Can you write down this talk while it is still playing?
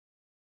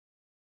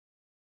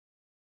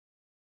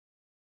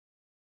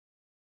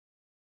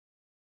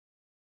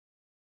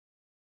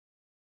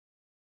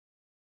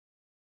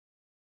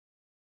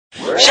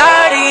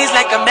Shawty's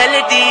like a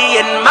melody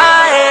in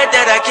my head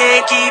that I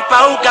can't keep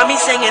out. Got me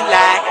singing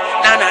like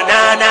na na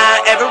na na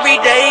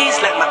every day's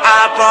like my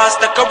iPod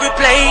stuck on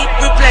replay.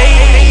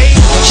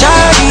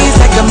 Shawty's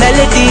like a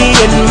melody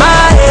in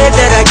my head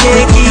that I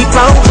can't keep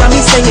out. Got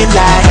me singing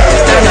like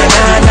na na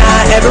na na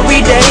every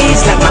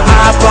day's like my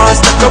iPod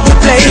stuck on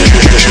replay.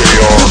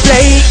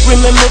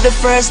 Remember the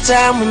first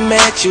time we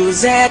met? You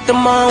was at the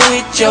mall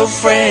with your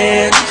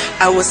friend.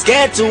 I was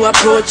scared to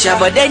approach ya,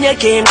 but then you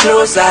came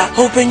closer,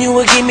 hoping you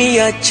would give me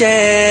a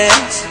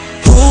chance.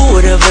 Who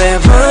would have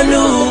ever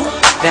knew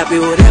that we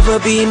would ever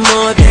be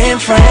more than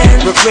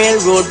friends? We're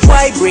railroad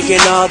white,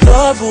 breaking all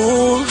the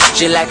rules.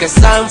 She like a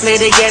song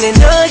played again and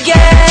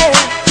again.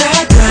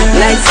 That girl,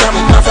 like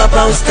something off a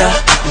poster.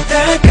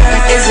 That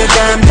girl is a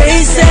damn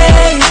they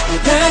say.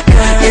 That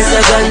girl is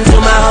a gun to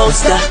my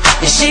holster,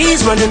 and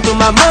she's running through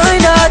my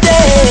mind all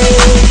day.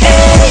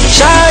 Hey,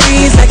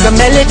 Shawty's like a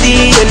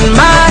melody in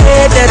my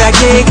head that I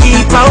can't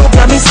keep out.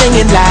 Got me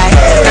singing like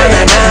na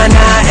na na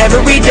na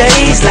every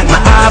day's like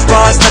my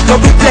iPod stuck on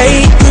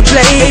replay.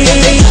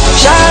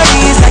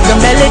 Shawty's like a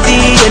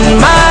melody in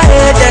my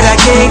head that I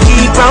can't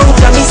keep out.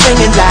 Got me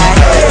singing like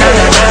na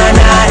na na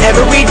na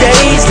every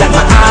day's like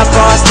my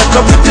iPod stuck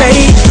on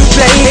replay.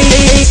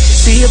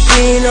 See you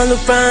playing all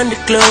around the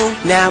globe.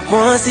 Now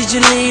once did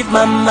you leave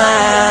my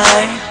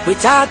mind? We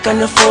talk on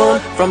the phone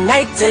from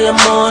night till the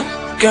morning.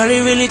 Girl,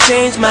 it really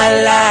changed my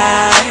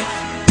life.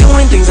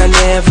 Doing things I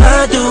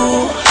never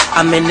do.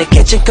 I'm in the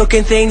kitchen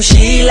cooking things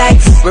she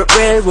likes.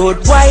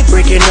 Railroad white,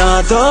 breaking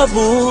all the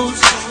rules.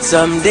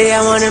 Someday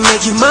I wanna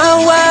make you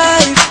my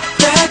wife.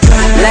 That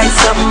girl, like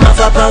something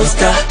off a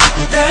poster.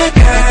 That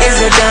girl is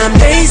a damn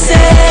they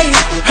say.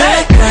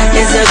 That girl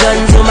is a gun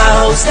to my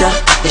holster,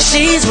 and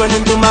she's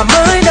running through my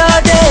mind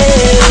all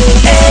day.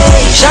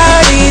 Hey,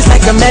 Shawty's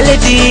like a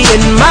melody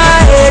in my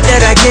head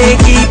that I can't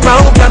keep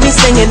out. Got me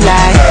singing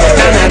like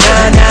na na na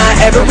na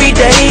every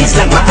day's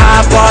like my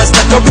iPod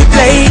stuck on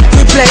replay.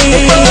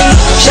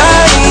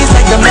 Shawty's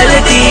like a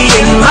melody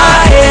in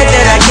my head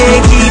that I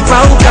can't keep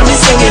out. Got me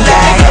singing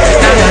like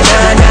na na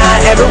na na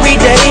every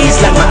day's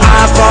like my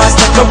iPod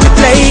stuck on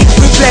replay.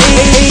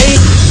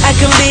 I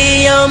can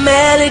be your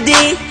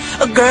melody,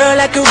 a girl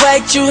I could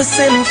write you a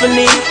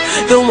symphony,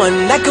 the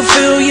one that could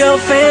fill your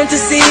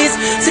fantasies.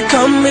 So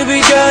come baby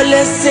girl,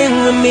 let's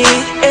sing with me.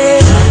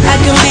 I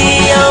can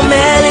be your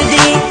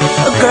melody,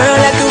 a girl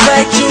I could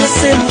write you a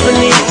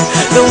symphony,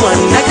 the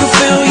one that could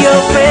fill your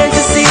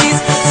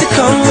fantasies. So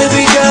come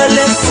baby girl,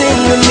 let's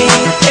sing with me.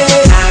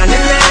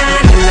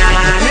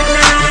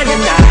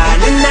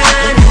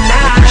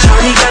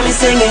 Shawty got me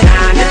singing.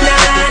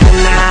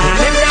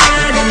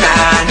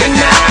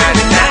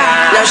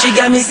 She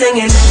got me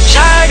singing.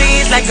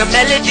 Shawty's like a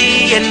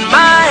melody in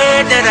my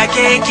head that I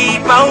can't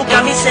keep out.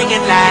 Got me singing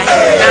like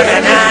na na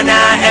na na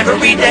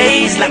every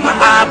day's like my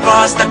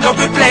iPod stuck on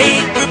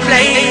replay.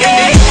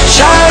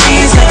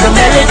 Shawty's like a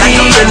melody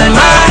in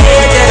my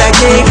head that I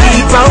can't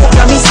keep out.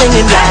 Got me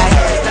singing like